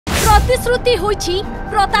प्रतिश्रुति होइछि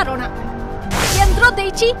प्रतारणा केंद्र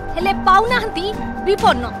देइछि हेले पाउनाहंती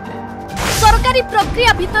विपन्न सरकारी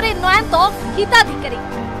प्रक्रिया भितरे नयंत हिताधिकारी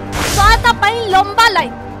सहायता पाई लंबा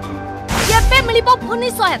लाइन केबे मिलिबो फोनी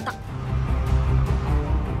सहायता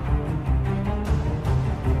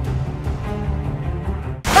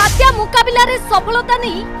बात्या मुकाबिला रे सफलता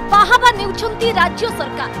नहीं बाहाबा नेउछंती राज्य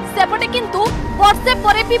सरकार सेपटे किंतु वर्षे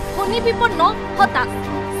परे भी फोनी विपन्न हताश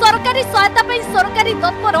सरकारी सहायता पाई सरकारी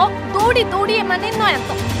तत्पर दौड़ी दौड़ी एमाने नयंत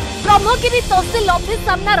ब्रह्मगिरी तहसील ऑफिस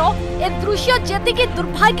सामनार ए दृश्य जेतिकी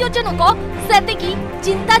दुर्भाग्यजनक सेतिकी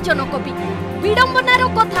चिंताजनक भी विडंबनार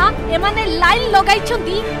कथा एमाने लाइन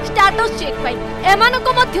लगाइछंती स्टेटस चेक पाई एमानक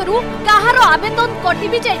मध्यरु काहार आवेदन कटि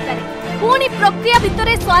भी जाई पारे पुणी प्रक्रिया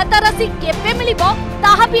भितरे सहायता राशि केबे मिलिबो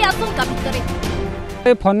ताहा भी आशंका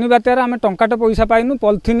भितरे फनी बात्यार आम टंकाटे पैसा पाइनु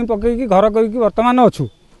पॉलिथिन पकईकी घर करके वर्तमान अच्छु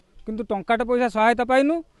किंतु टंकाटे पैसा सहायता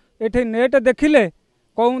पाइनु एठे नेट देखिले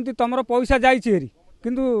कहती तुम पैसा जाइए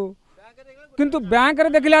किंतु किंतु बैंक रे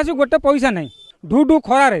देखिले आसु गोटे पैसा नहीं ढू ढू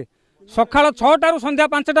खरारे सकाळ 6टा संध्या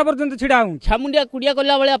 5टा पर्यंत छिड़ा हूँ छामुंडिया कुड़िया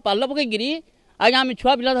कला भाया पाल पकईकि आज आम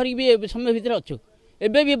छुआ पिला धरिक भी समय भितर अच्छु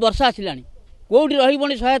एबे भी वर्षा आसला कौटी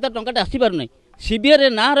रही सहायता टंकाटे आसपार ना सीबीआई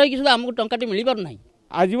ना रही सुधा आमको टंकाटे मिल पार ना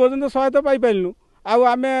आज पर्यंत सहायता पाई पाइलु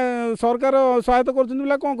आम सरकार सहायता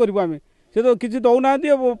कर कौन करूँ आम से तो किसी दौना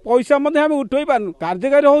पैसा आम उठे पार्नु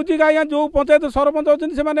कार्यकारी होगी क्या जो पंचायत सरपंच अच्छे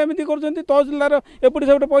से तहसिलदार एपटे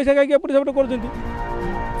सेपटे पैसा खाई एपटे सेपटे कर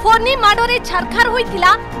फोनी माडरे छारखार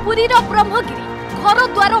होइथिला पुरीर ब्रह्मगिरी घर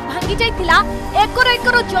द्वार भांगी जाइथिला एकर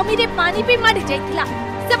एकर जमी रे पानी भी माडी जाइथिला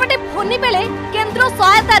सेपटे फोनी बेले केंद्र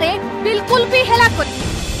सहायता रे बिल्कुल भी हेला करि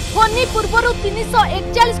फोनी पूर्वरु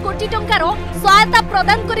 341 कोटी टंकार सहायता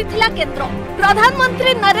प्रदान करिथिला केंद्र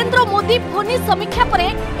प्रधानमंत्री नरेंद्र मोदी फोनी समीक्षा परे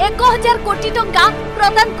 1000 कोटी टंका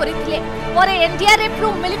प्रदान करिथिले परे एनडीआरएफ रु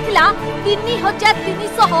मिलिथिला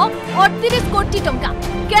 3338 कोटी टंका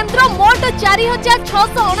केंद्र मोट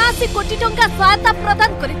 4679 कोटी टंका सहायता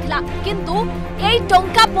प्रदान करिथिला किंतु एई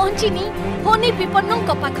टंका पहुंचिनी फोनी विपन्नक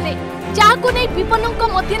पाखरे जाहाकु नै विपन्नक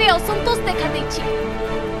मध्य रे असंतोष देखा दैछि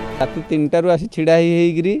रात 3टारू आसी छिड़ा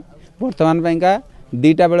होगी बर्तमान का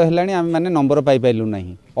 2टा बेल है आम मैंने नंबर पाई पाइलु ना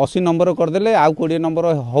 80 नंबर करदे आउ 20 नंबर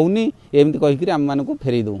होनी एमती कहीकि आम मान को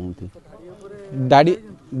फेरई दौं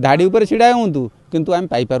धाड़ी उपर छिड़ा हूँ किंतु आम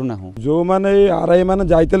पाई पारु ना जो माने आरआई माने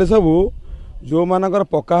जाइतले सब जो मानकर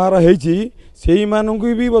पक्काहार होईची सेही मानकु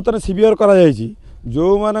भी बर्तमान सीवियर करा जायची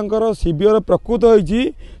जो मानकर सीवियर प्रकृत होईची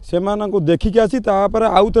से मानकु देखिक आसी तापर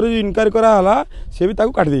आउ थरे इनक्वारी करा हला से भी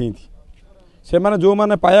ताकु काटी देइथि से माने जो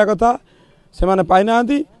माने पाया कथा से माने पाई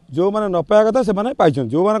नांती जो माने न पाया कथा से माने पाइछन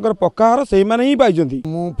जो मानकर पक्काहार सेही माने ही पाइछंती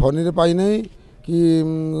मु फोनी रे पाई नहीं कि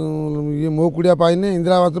ये मो कुड़िया पाई नहीं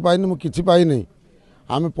इंदिरा आवास पाई नहीं मु किछि पाई नहीं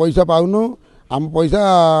आम पैसा पाउनु आम पैसा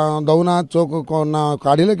दौना चौक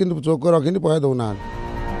काढ़िले किंतु चौक रखिनी पैसा दौना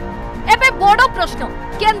एबे बड़ प्रश्न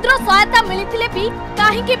केंद्र सहायता मिलिथिले भी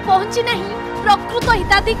काहेकि पहुंची नहीं प्रकृत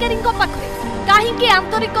हिताधिकारी पाखरे काहेकि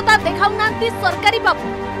आंतरिकता देखाउनांती सरकारी बाबू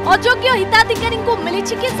अयोग्य हिताधिकारी को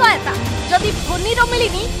मिलिछि कि सहायता जदि फोनी रो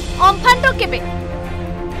मिलिनी अम्फांड केबे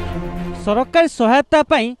सरकारी सहायता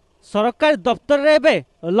पाई सरकारी दफ्तर रे एबे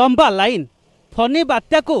लंबा लाइन फोनी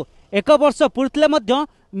बात्या को 1 वर्ष पूर्तिले मध्य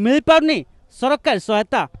मिल पारनी सरकारी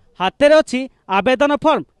सहायता हाथ में अच्छी आवेदन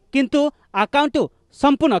फॉर्म किंतु अकाउंट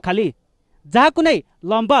संपूर्ण खाली जहाकु नहीं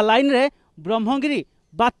लंबा लाइन रे ब्रह्मगिरी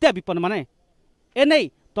बात्या विपन्न माने एने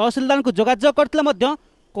तहसीलदार को जोगाजोग करथिले मध्य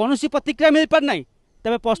कोनोसी प्रतिक्रिया मिल पार नहीं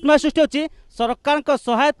तबे प्रश्न सृष्टि होची सरकार को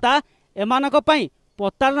सहायता एमानक पई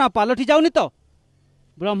प्रतारणा पालटी जाउनी तो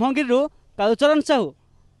Brahmagiri Kalucharan Sahu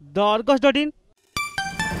the Argus dot in